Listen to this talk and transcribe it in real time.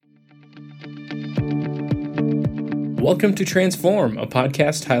Welcome to Transform, a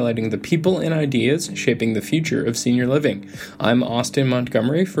podcast highlighting the people and ideas shaping the future of senior living. I'm Austin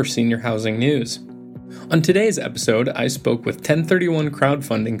Montgomery for Senior Housing News. On today's episode, I spoke with 1031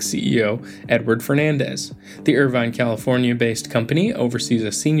 Crowdfunding CEO Edward Fernandez. The Irvine, California-based company oversees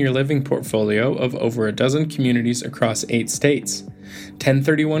a senior living portfolio of over a dozen communities across 8 states.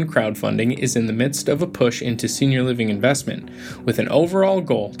 1031 Crowdfunding is in the midst of a push into senior living investment, with an overall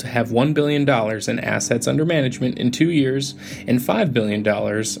goal to have $1 billion in assets under management in 2 years and $5 billion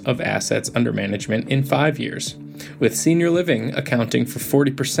of assets under management in 5 years, with senior living accounting for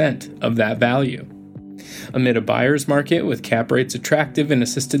 40% of that value. Amid a buyer's market with cap rates attractive in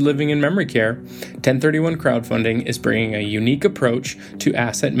assisted living and memory care, 1031 Crowdfunding is bringing a unique approach to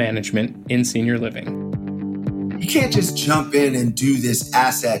asset management in senior living. You can't just jump in and do this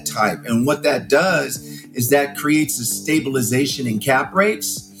asset type. And what that does is that creates a stabilization in cap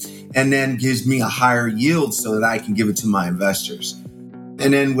rates and then gives me a higher yield so that I can give it to my investors.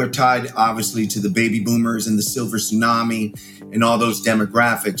 And then we're tied, obviously, to the baby boomers and the silver tsunami and all those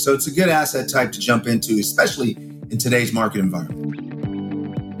demographics. So it's a good asset type to jump into, especially in today's market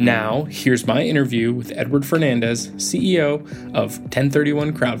environment. Now, here's my interview with Edward Fernandez, CEO of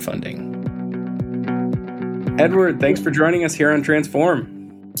 1031 Crowdfunding. Edward, thanks for joining us here on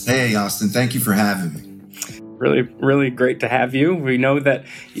Transform. Hey, Austin. Thank you for having me. Really great to have you. We know that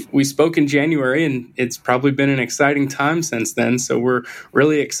we spoke in January, and it's probably been an exciting time since then. So we're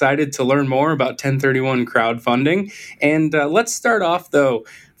really excited to learn more about 1031 Crowdfunding. And let's start off, though.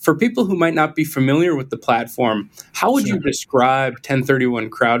 For people who might not be familiar with the platform, how would you describe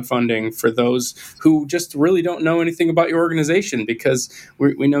 1031 Crowdfunding for those who just really don't know anything about your organization? Because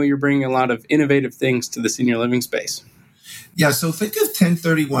we know you're bringing a lot of innovative things to the senior living space. Yeah, so think of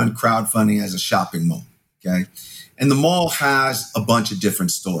 1031 Crowdfunding as a shopping mall, okay? And the mall has a bunch of different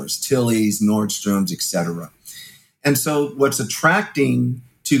stores, Tilly's, Nordstrom's, etc. And so what's attracting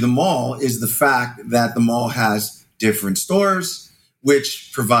to the mall is the fact that the mall has different stores, which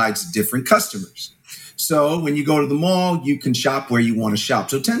provides different customers. So when you go to the mall, you can shop where you want to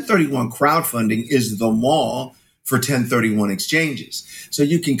shop. So 1031 Crowdfunding is the mall for 1031 exchanges. So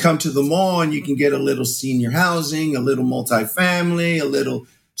you can come to the mall and you can get a little senior housing, a little multifamily, a little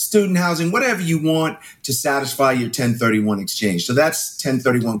student housing, whatever you want to satisfy your 1031 exchange. So that's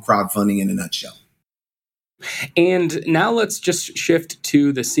 1031 Crowdfunding in a nutshell. And now let's just shift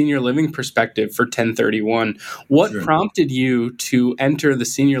to the senior living perspective for 1031. What prompted you to enter the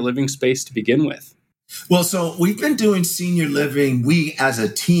senior living space to begin with? Well, so we've been doing senior living, we as a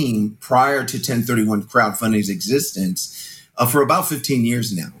team, prior to 1031 Crowdfunding's existence, for about 15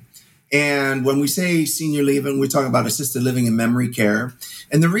 years now. And when we say senior living, we're talking about assisted living and memory care.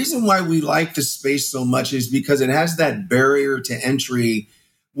 And the reason why we like the space so much is because it has that barrier to entry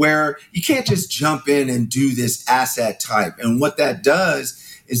where you can't just jump in and do this asset type. And what that does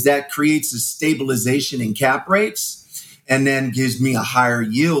is that creates a stabilization in cap rates and then gives me a higher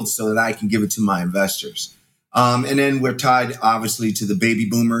yield so that I can give it to my investors. And then we're tied, obviously, to the baby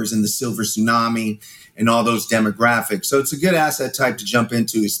boomers and the silver tsunami and all those demographics. So it's a good asset type to jump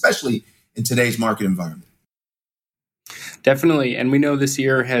into, especially in today's market environment. Definitely. And we know this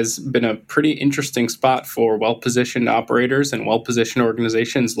year has been a pretty interesting spot for well-positioned operators and well-positioned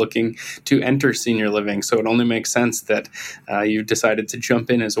organizations looking to enter senior living. So it only makes sense that you've decided to jump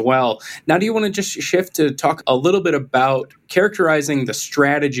in as well. Now, do you want to just shift to talk a little bit about characterizing the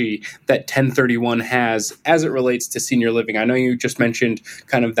strategy that 1031 has as it relates to senior living? I know you just mentioned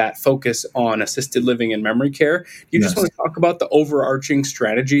kind of that focus on assisted living and memory care. You just want to talk about the overarching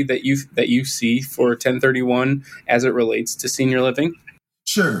strategy that you see for 1031 as it relates to senior living?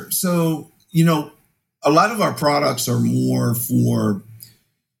 Sure. So, a lot of our products are more for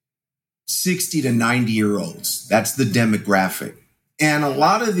 60 to 90-year-olds. That's the demographic. And a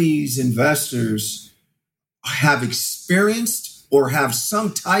lot of these investors have experienced or have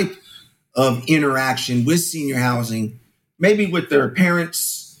some type of interaction with senior housing, maybe with their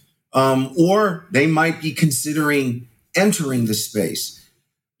parents, or they might be considering entering the space.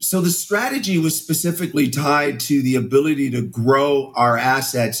 So the strategy was specifically tied to the ability to grow our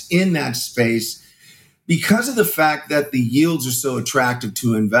assets in that space because of the fact that the yields are so attractive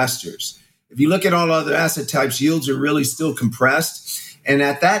to investors. If you look at all other asset types, yields are really still compressed. And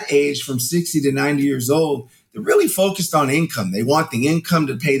at that age, from 60 to 90 years old, they're really focused on income. They want the income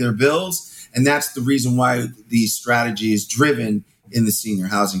to pay their bills. And that's the reason why the strategy is driven in the senior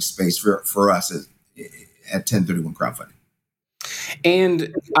housing space for us at 1031 Crowdfunding.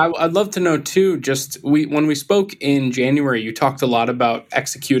 And I'd love to know too, when we spoke in January, you talked a lot about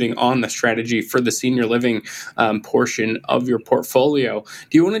executing on the strategy for the senior living portion of your portfolio.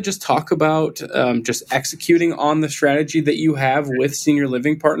 Do you want to just talk about just executing on the strategy that you have with senior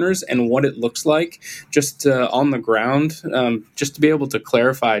living partners and what it looks like just on the ground, just to be able to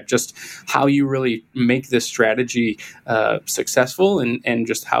clarify just how you really make this strategy successful and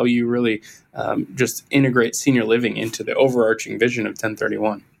just how you really just integrate senior living into the overarching vision of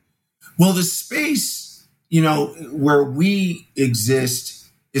 1031? Well, the space, where we exist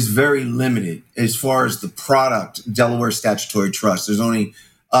is very limited as far as the product, Delaware Statutory Trust. There's only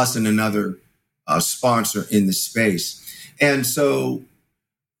us and another sponsor in the space. And so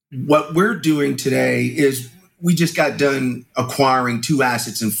what we're doing today is we just got done acquiring 2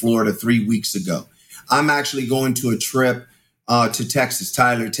 assets in Florida 3 weeks ago. I'm actually going to a trip to Texas,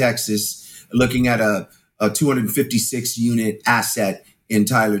 Tyler, Texas, looking at a 256 unit asset in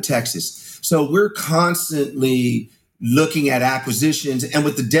Tyler, Texas. So we're constantly looking at acquisitions, and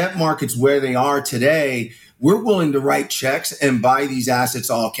with the debt markets where they are today, we're willing to write checks and buy these assets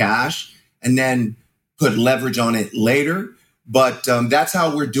all cash and then put leverage on it later. But that's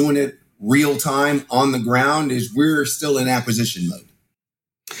how we're doing it real time on the ground, is we're still in acquisition mode.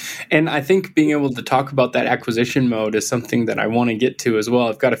 And I think being able to talk about that acquisition mode is something that I want to get to as well.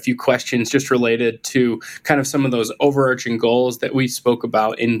 I've got a few questions just related to kind of some of those overarching goals that we spoke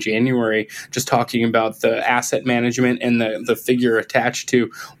about in January, just talking about the asset management and the figure attached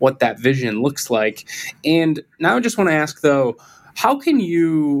to what that vision looks like. And now I just want to ask, though, how can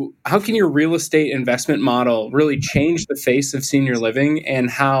your real estate investment model really change the face of senior living and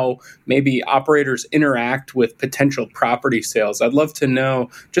how maybe operators interact with potential property sales? I'd love to know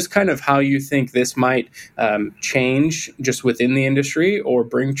just kind of how you think this might change just within the industry or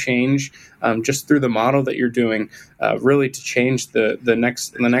bring change just through the model that you're doing, really to change the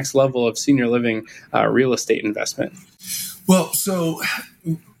next level of senior living real estate investment. Well, so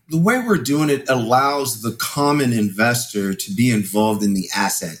the way we're doing it allows the common investor to be involved in the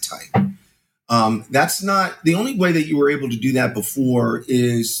asset type. That's not the only way that you were able to do that before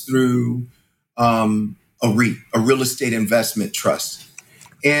is through a REIT, a real estate investment trust.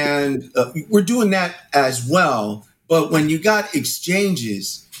 And we're doing that as well. But when you got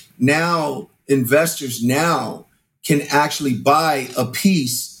exchanges, now investors now can actually buy a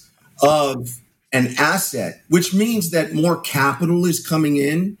piece of an asset, which means that more capital is coming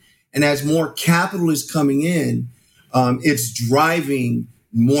in. And as more capital is coming in, it's driving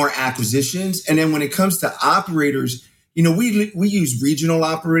more acquisitions. And then when it comes to operators, we use regional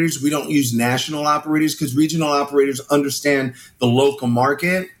operators. We don't use national operators because regional operators understand the local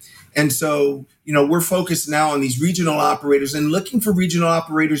market. And so, we're focused now on these regional operators and looking for regional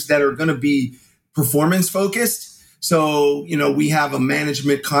operators that are going to be performance focused. So, we have a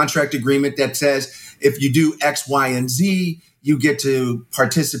management contract agreement that says if you do X, Y, and Z, you get to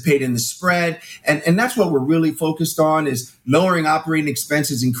participate in the spread. And that's what we're really focused on, is lowering operating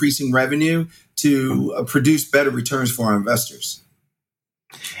expenses, increasing revenue to produce better returns for our investors.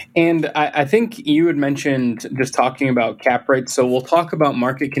 And I think you had mentioned just talking about cap rates. So we'll talk about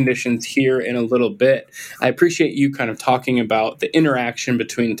market conditions here in a little bit. I appreciate you kind of talking about the interaction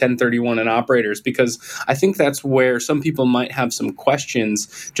between 1031 and operators, because I think that's where some people might have some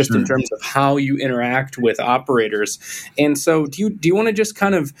questions just in terms of how you interact with operators. And so do you want to just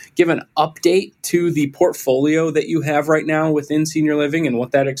kind of give an update to the portfolio that you have right now within senior living and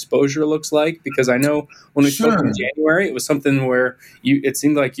what that exposure looks like? Because I know when we spoke in January, it was something where it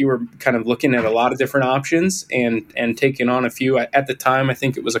seemed like you were kind of looking at a lot of different options and taking on a few. At the time, I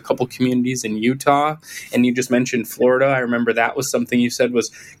think it was a couple communities in Utah, and you just mentioned Florida. I remember that was something you said was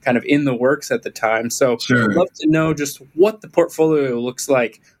kind of in the works at the time. So I'd love to know just what the portfolio looks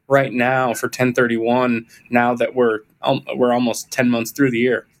like right now for 1031, now that we're almost 10 months through the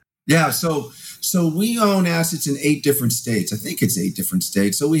year. Yeah, so we own assets in 8 different states. I think it's 8 different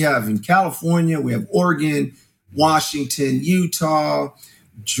states. So we have in California, we have Oregon, Washington, Utah,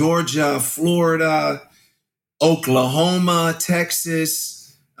 Georgia, Florida, Oklahoma,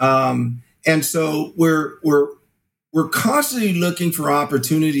 Texas. And so we're constantly looking for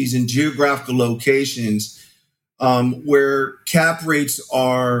opportunities in geographical locations where cap rates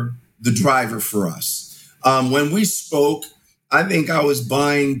are the driver for us. When we spoke, I think I was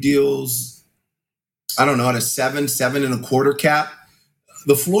buying deals, I don't know, at a 7.25 cap.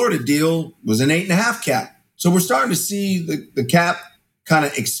 The Florida deal was an 8.5 cap. So we're starting to see the cap kind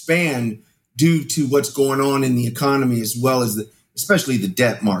of expand due to what's going on in the economy, as well as especially the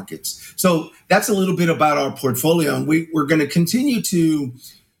debt markets. So that's a little bit about our portfolio, and we're going to continue to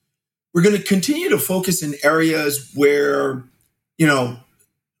focus in areas where you know,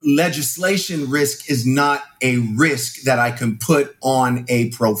 legislation risk is not a risk that I can put on a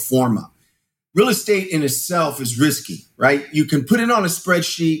pro forma. Real estate in itself is risky, right? You can put it on a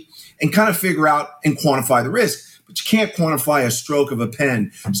spreadsheet and kind of figure out and quantify the risk, but you can't quantify a stroke of a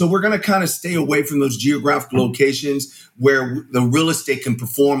pen. So we're going to kind of stay away from those geographical locations where the real estate can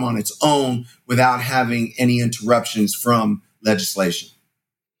perform on its own without having any interruptions from legislation.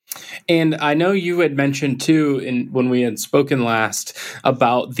 And I know you had mentioned too, when we had spoken last,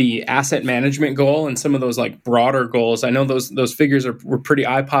 about the asset management goal and some of those like broader goals. I know those figures were pretty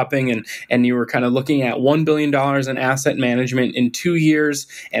eye popping, and you were kind of looking at $1 billion in asset management in 2 years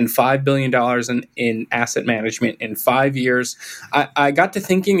and $5 billion in asset management in 5 years. I got to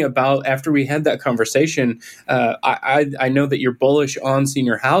thinking about, after we had that conversation, I know that you're bullish on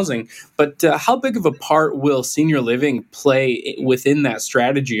senior housing, but how big of a part will senior living play within that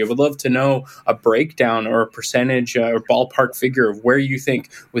strategy? I would love to know a breakdown or a percentage or ballpark figure of where you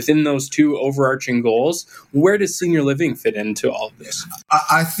think within those two overarching goals, where does senior living fit into all of this?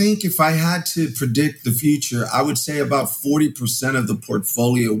 I think if I had to predict the future, I would say about 40% of the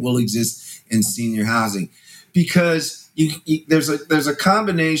portfolio will exist in senior housing, because there's a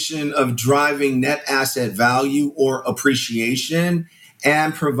combination of driving net asset value or appreciation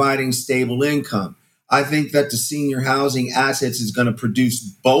and providing stable income. I think that the senior housing assets is going to produce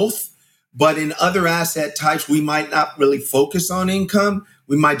both, but in other asset types, we might not really focus on income.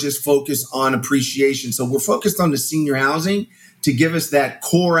 We might just focus on appreciation. So we're focused on the senior housing to give us that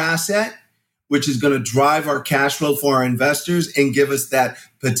core asset, which is going to drive our cash flow for our investors and give us that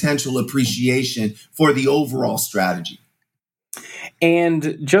potential appreciation for the overall strategy.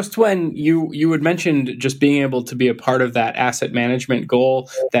 And just when you had mentioned just being able to be a part of that asset management goal,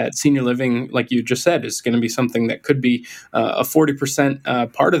 that senior living, like you just said, is going to be something that could be a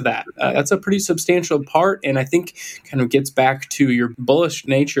 40% part of that. That's a pretty substantial part, and I think kind of gets back to your bullish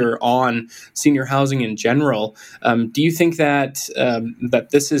nature on senior housing in general. Do you think that that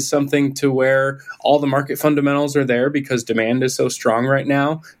this is something to where all the market fundamentals are there because demand is so strong right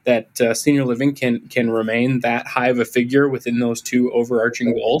now that senior living can remain that high of a figure within those two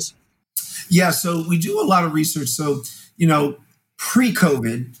overarching goals? Yeah, so we do a lot of research. So,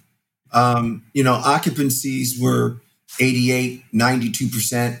 pre-COVID, occupancies were 88,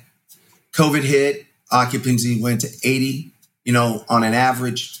 92%. COVID hit, occupancy went to 80, on an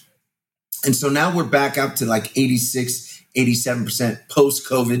average. And so now we're back up to like 86, 87%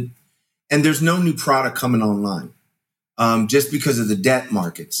 post-COVID. And there's no new product coming online just because of the debt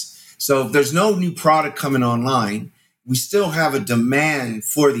markets. So if there's no new product coming online, we still have a demand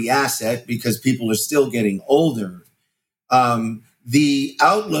for the asset because people are still getting older. The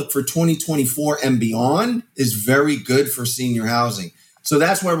outlook for 2024 and beyond is very good for senior housing. So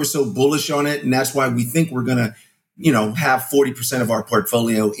that's why we're so bullish on it. And that's why we think we're going to, have 40% of our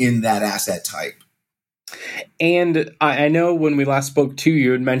portfolio in that asset type. And I know when we last spoke to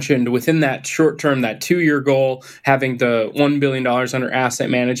you, had mentioned within that short term, that 2-year goal, having the $1 billion under asset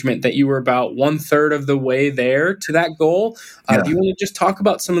management, that you were about 1/3 of the way there to that goal. Do you want to just talk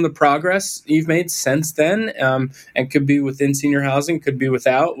about some of the progress you've made since then? And could be within senior housing, could be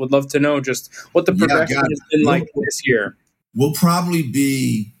without. Would love to know just what the progression has been like this year. We'll probably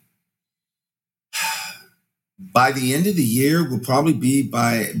be, by the end of the year, we'll probably be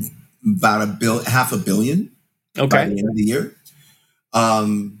by about $500 million. Okay. By the end of the year.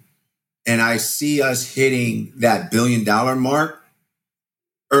 And I see us hitting that $1 billion mark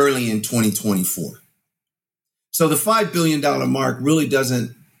early in 2024. So the $5 billion mark really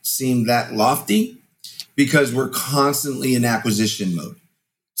doesn't seem that lofty because we're constantly in acquisition mode.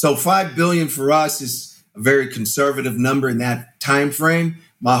 So $5 billion for us is a very conservative number in that time frame.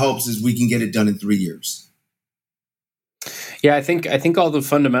 My hopes is we can get it done in 3 years. Yeah, I think all the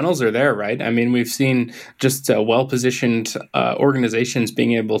fundamentals are there, right? I mean, we've seen just well-positioned organizations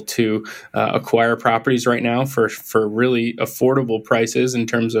being able to acquire properties right now for really affordable prices. In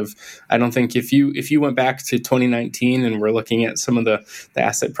terms of, I don't think if you went back to 2019 and we're looking at some of the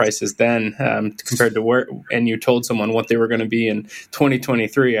asset prices then compared to where, and you told someone what they were going to be in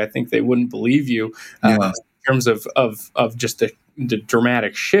 2023, I think they wouldn't believe you in terms of just the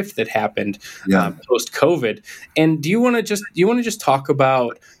dramatic shift that happened post COVID. And do you want to just talk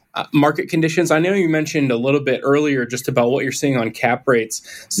about market conditions? I know you mentioned a little bit earlier just about what you're seeing on cap rates.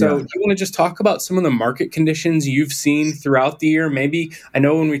 So do you want to just talk about some of the market conditions you've seen throughout the year? Maybe, I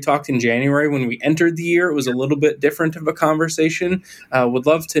know when we talked in January, when we entered the year, it was a little bit different of a conversation. Would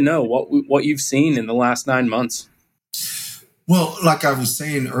love to know what you've seen in the last 9 months. Well, like I was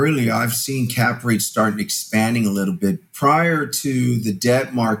saying earlier, I've seen cap rates start expanding a little bit. Prior to the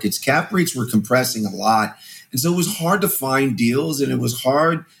debt markets, cap rates were compressing a lot. And so it was hard to find deals, and it was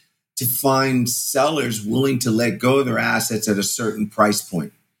hard to find sellers willing to let go of their assets at a certain price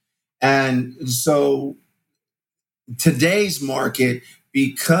point. And so today's market,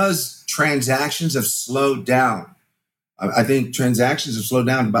 because transactions have slowed down, I think transactions have slowed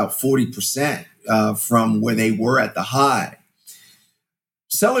down about 40% from where they were at the high.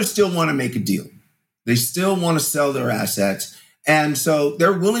 Sellers still want to make a deal. They still want to sell their assets. And so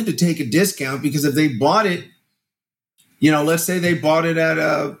they're willing to take a discount, because if they bought it, let's say they bought it at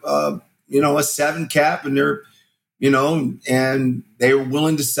a 7 cap, and and they were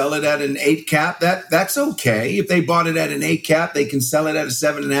willing to sell it at an 8 cap. That's okay. If they bought it at an 8 cap, they can sell it at a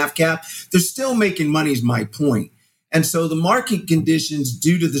 7.5 cap. They're still making money, is my point. And so the market conditions,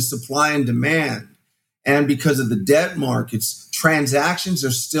 due to the supply and demand, and because of the debt markets, transactions are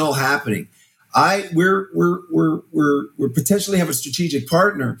still happening. We're potentially have a strategic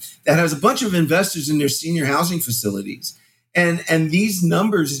partner that has a bunch of investors in their senior housing facilities, and these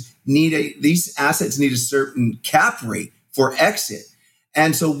numbers these assets need a certain cap rate for exit,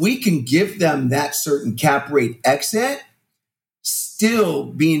 and so we can give them that certain cap rate exit, still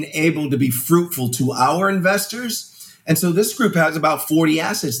being able to be fruitful to our investors. And so this group has about 40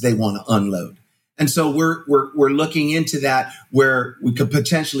 assets they want to unload. And so we're looking into that, where we could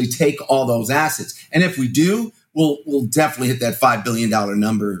potentially take all those assets. And if we do, we'll definitely hit that $5 billion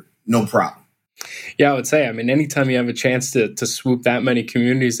number, no problem. Yeah, I would say, anytime you have a chance to swoop that many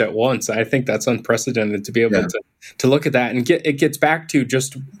communities at once, I think that's unprecedented to be able to look at that. And it gets back to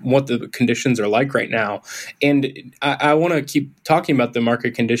just what the conditions are like right now. And I want to keep talking about the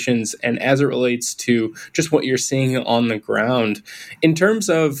market conditions, and as it relates to just what you're seeing on the ground. In terms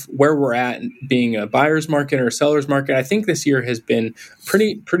of where we're at being a buyer's market or a seller's market, I think this year has been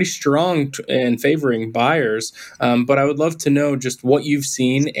pretty strong in favoring buyers. But I would love to know just what you've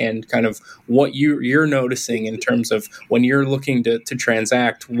seen and kind of what you're noticing in terms of when you're looking to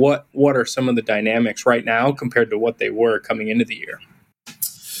transact. What are some of the dynamics right now compared to what they were coming into the year?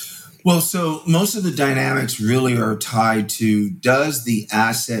 Well, so most of the dynamics really are tied to, does the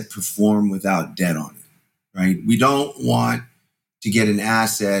asset perform without debt on it, right? We don't want to get an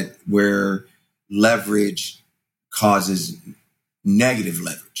asset where leverage causes negative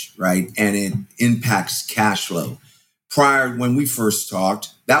leverage, right? And it impacts cash flow. Prior, when we first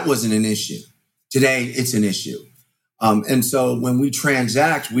talked, that wasn't an issue. Today, it's an issue. And so when we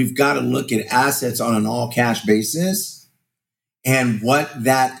transact, we've got to look at assets on an all cash basis and what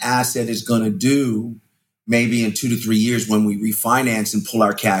that asset is going to do maybe in 2 to 3 years when we refinance and pull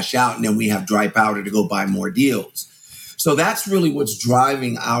our cash out, and then we have dry powder to go buy more deals. So that's really what's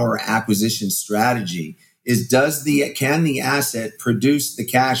driving our acquisition strategy is can the asset produce the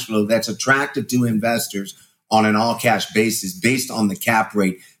cash flow that's attractive to investors on an all cash basis based on the cap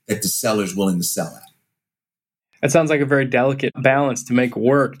rate that the seller is willing to sell at. That sounds like a very delicate balance to make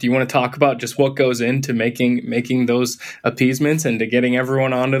work. Do you want to talk about just what goes into making those appeasements and to getting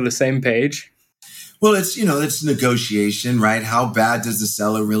everyone onto the same page? Well, it's negotiation, right? How bad does the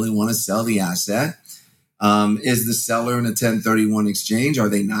seller really want to sell the asset? Is the seller in a 1031 exchange? Are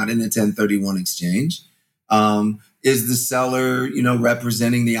they not in a 1031 exchange? Is the seller,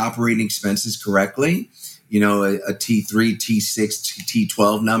 representing the operating expenses correctly? A T3, T6,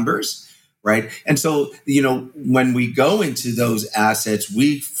 T12 numbers, right? And so, when we go into those assets,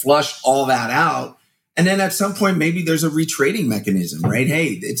 we flush all that out. And then at some point, maybe there's a retrading mechanism, right?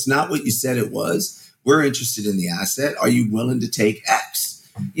 Hey, it's not what you said it was. We're interested in the asset. Are you willing to take X?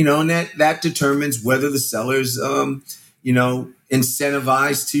 And that determines whether the seller's,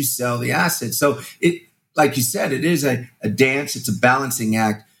 incentivized to sell the asset. So it, like you said, it is a dance. It's a balancing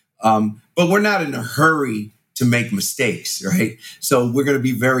act. But we're not in a hurry to make mistakes, right? So we're going to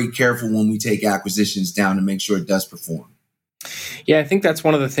be very careful when we take acquisitions down to make sure it does perform. Yeah, I think that's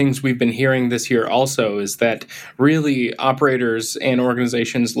one of the things we've been hearing this year also is that really operators and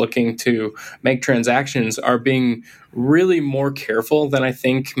organizations looking to make transactions are being really more careful than I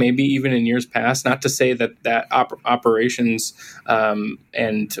think maybe even in years past. Not to say that operations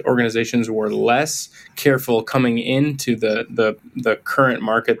and organizations were less careful coming into the current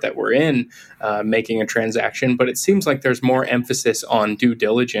market that we're in, making a transaction, but it seems like there's more emphasis on due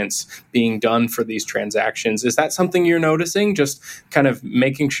diligence being done for these transactions. Is that something you're noticing? Just kind of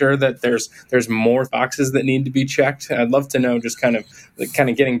making sure that there's more boxes that need to be checked. I'd love to know just kind of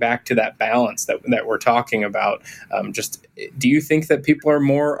getting back to that balance that we're talking about. Just do you think that people are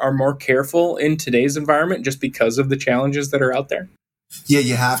more careful in today's environment just because of the challenges that are out there? Yeah,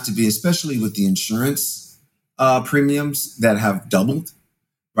 you have to be, especially with the insurance premiums that have doubled,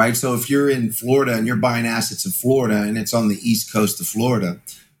 right? So if you're in Florida and you're buying assets in Florida and it's on the east coast of Florida,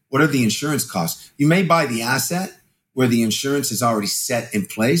 what are the insurance costs? You may buy the asset where the insurance is already set in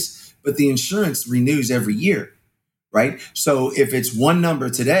place, but the insurance renews every year, right? So if it's one number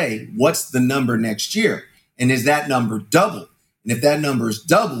today, what's the number next year? And is that number double? And if that number is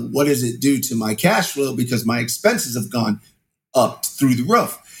double, what does it do to my cash flow? Because my expenses have gone up through the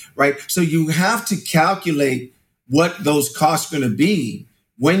roof, right? So you have to calculate what those costs are going to be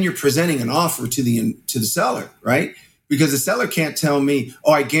when you're presenting an offer to the seller, right? Because the seller can't tell me,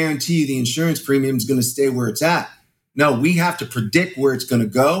 oh, I guarantee you the insurance premium is going to stay where it's at. No, we have to predict where it's going to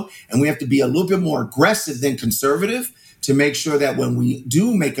go. And we have to be a little bit more aggressive than conservative to make sure that when we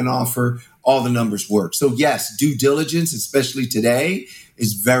do make an offer, all the numbers work. So yes, due diligence, especially today,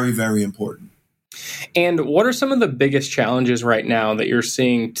 is very, very important. And what are some of the biggest challenges right now that you're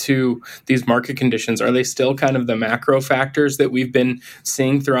seeing to these market conditions? Are they still kind of the macro factors that we've been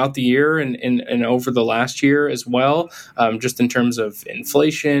seeing throughout the year and over the last year as well, just in terms of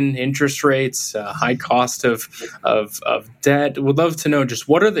inflation, interest rates, high cost of debt? Would love to know just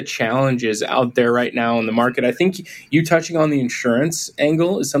what are the challenges out there right now in the market? I think you touching on the insurance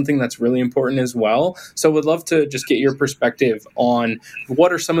angle is something that's really important as well. So would love to just get your perspective on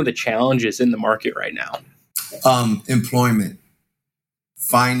what are some of the challenges in the market right now? Employment,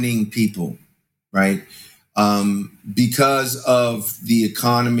 finding people, right? Because of the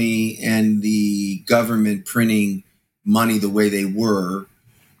economy and the government printing money the way they were,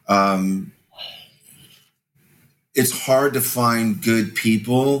 it's hard to find good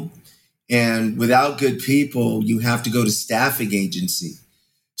people. And without good people, you have to go to staffing agency.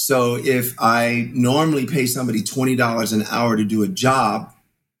 So if I normally pay somebody $20 an hour to do a job,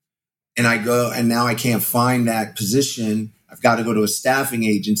 and I go, and now I can't find that position, I've got to go to a staffing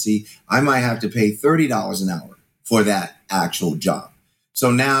agency, I might have to pay $30 an hour for that actual job.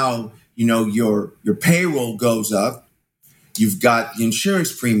 So now, your payroll goes up, you've got the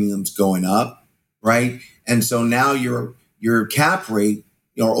insurance premiums going up, right? And so now your cap rate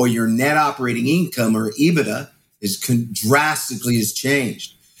or your net operating income or EBITDA is drastically has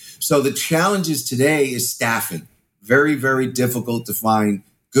changed. So the challenges today is staffing. Very, very difficult to find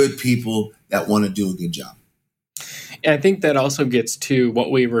good people that want to do a good job. And I think that also gets to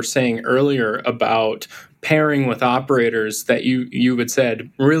what we were saying earlier about pairing with operators that you had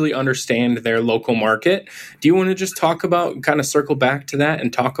said really understand their local market. Do you want to just talk about, kind of circle back to that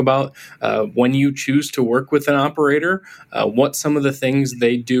and talk about when you choose to work with an operator, what some of the things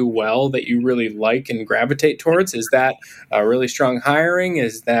they do well that you really like and gravitate towards? Is that really strong hiring?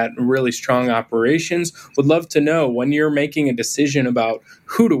 Is that really strong operations? Would love to know when you're making a decision about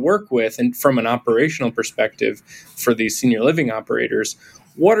who to work with and from an operational perspective for these senior living operators,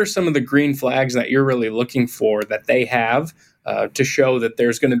 what are some of the green flags that you're really looking for that they have to show that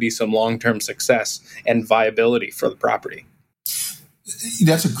there's going to be some long-term success and viability for the property?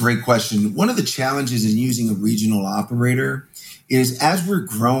 That's a great question. One of the challenges in using a regional operator is as we're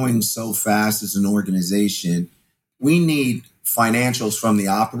growing so fast as an organization, we need financials from the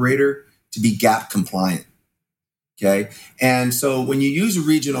operator to be GAAP compliant. Okay. And so when you use a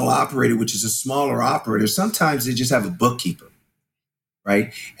regional operator, which is a smaller operator, sometimes they just have a bookkeeper.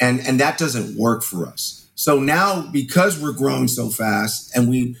 Right. And that doesn't work for us. So now, because we're growing so fast and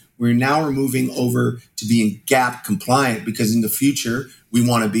we're now moving over to being GAAP compliant, because in the future, we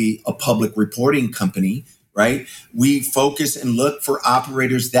want to be a public reporting company. Right. We focus and look for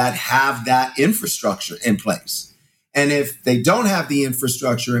operators that have that infrastructure in place. And if they don't have the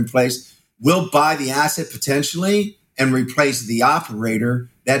infrastructure in place, we'll buy the asset potentially and replace the operator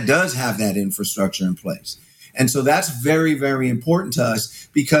that does have that infrastructure in place. And so that's very, very important to us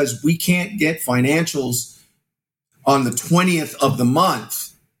because we can't get financials on the 20th of the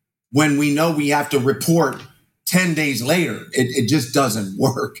month when we know we have to report 10 days later. It just doesn't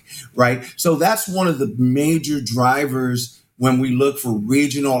work, right? So that's one of the major drivers when we look for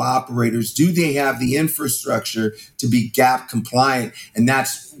regional operators. Do they have the infrastructure to be GAAP compliant? And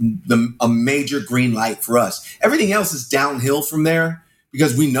that's a major green light for us. Everything else is downhill from there,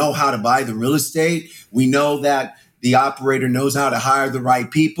 because we know how to buy the real estate. We know that the operator knows how to hire the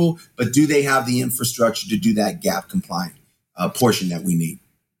right people, but do they have the infrastructure to do that GAAP compliant portion that we need?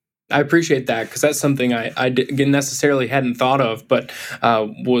 I appreciate that because that's something I necessarily hadn't thought of, but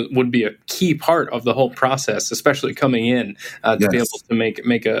would be a key part of the whole process, especially coming in to be able to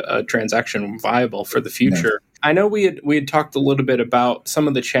make a transaction viable for the future. I know we had talked a little bit about some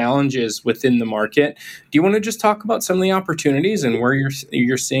of the challenges within the market. Do you want to just talk about some of the opportunities and where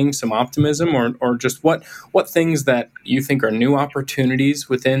you're seeing some optimism, or just what things that you think are new opportunities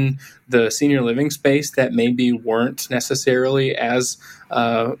within the senior living space that maybe weren't necessarily as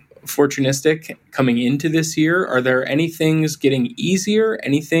fortunistic coming into this year? Are there any things getting easier?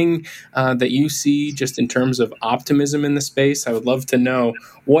 Anything that you see just in terms of optimism in the space? I would love to know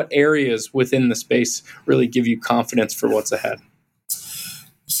what areas within the space really give you confidence for what's ahead.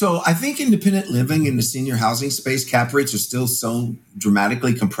 So I think independent living in the senior housing space, cap rates are still so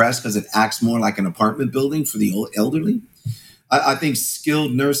dramatically compressed because it acts more like an apartment building for the elderly. I think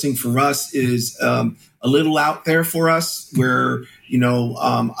skilled nursing for us is a little out there for us, where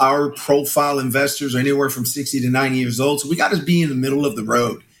our profile investors are anywhere from 60 to 90 years old. So we got to be in the middle of the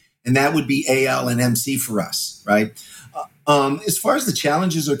road, and that would be AL and MC for us, right? As far as the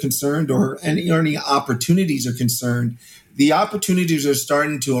challenges are concerned, or any opportunities are concerned, the opportunities are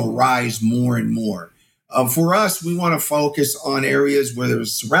starting to arise more and more. For us, we want to focus on areas where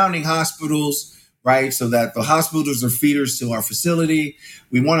there's surrounding hospitals, right? So that the hospitals are feeders to our facility.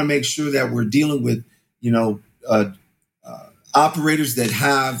 We want to make sure that we're dealing with, operators that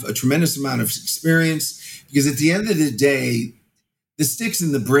have a tremendous amount of experience, because at the end of the day, the sticks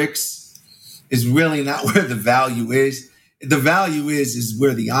and the bricks is really not where the value is. The value is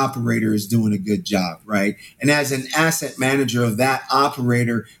where the operator is doing a good job, right? And as an asset manager of that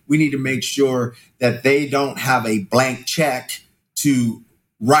operator, we need to make sure that they don't have a blank check to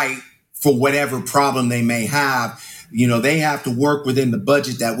write for whatever problem they may have. They have to work within the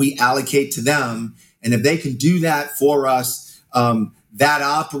budget that we allocate to them. And if they can do that for us, that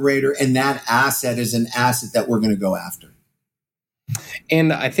operator and that asset is an asset that we're going to go after.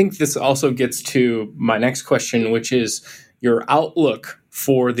 And I think this also gets to my next question, which is your outlook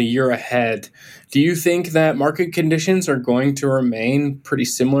for the year ahead. Do you think that market conditions are going to remain pretty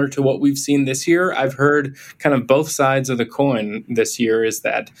similar to what we've seen this year? I've heard kind of both sides of the coin this year, is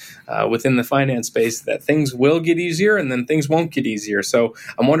that within the finance space that things will get easier and then things won't get easier. So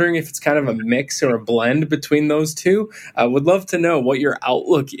I'm wondering if it's kind of a mix or a blend between those two. I would love to know what your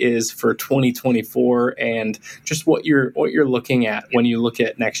outlook is for 2024 and just what you're looking at when you look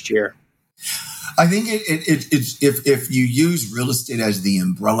at next year. I think it's if you use real estate as the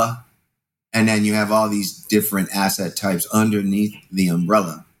umbrella, and then you have all these different asset types underneath the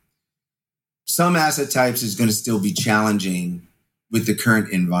umbrella, some asset types is going to still be challenging with the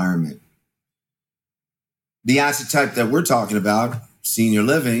current environment. The asset type that we're talking about, senior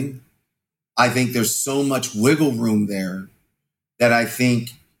living, I think there's so much wiggle room there that I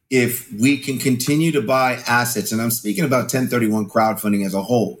think if we can continue to buy assets, and I'm speaking about 1031 crowdfunding as a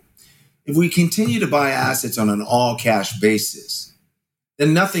whole, if we continue to buy assets on an all-cash basis,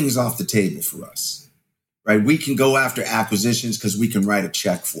 then nothing's off the table for us, right? We can go after acquisitions because we can write a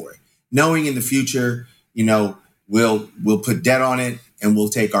check for it, knowing in the future, we'll put debt on it and we'll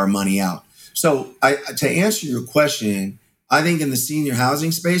take our money out. So to answer your question, I think in the senior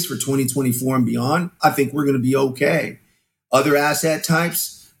housing space for 2024 and beyond, I think we're going to be okay. Other asset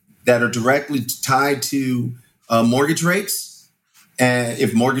types that are directly tied to mortgage rates, and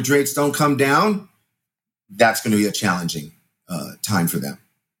if mortgage rates don't come down, that's going to be a challenging time for them.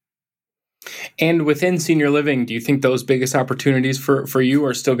 And within senior living, do you think those biggest opportunities for you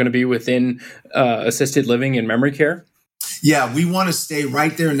are still going to be within assisted living and memory care? Yeah, we want to stay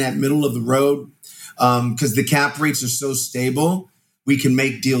right there in that middle of the road because the cap rates are so stable. We can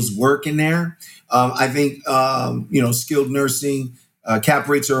make deals work in there. I think, skilled nursing cap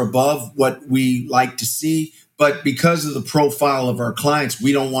rates are above what we like to see. But because of the profile of our clients,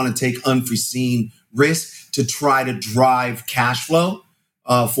 we don't want to take unforeseen risk to try to drive cash flow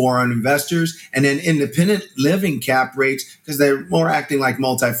for our investors. And then independent living cap rates, because they're more acting like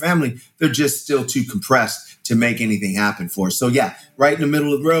multifamily, they're just still too compressed to make anything happen for us. So yeah, right in the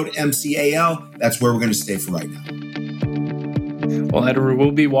middle of the road, MCAL, that's where we're going to stay for right now. Well, Edward,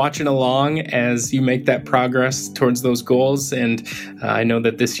 we'll be watching along as you make that progress towards those goals. And I know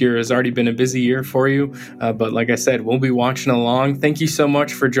that this year has already been a busy year for you. But like I said, we'll be watching along. Thank you so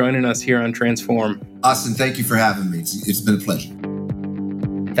much for joining us here on Transform. Austin, thank you for having me. It's been a pleasure.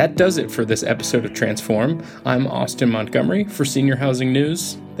 That does it for this episode of Transform. I'm Austin Montgomery for Senior Housing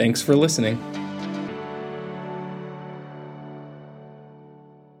News. Thanks for listening.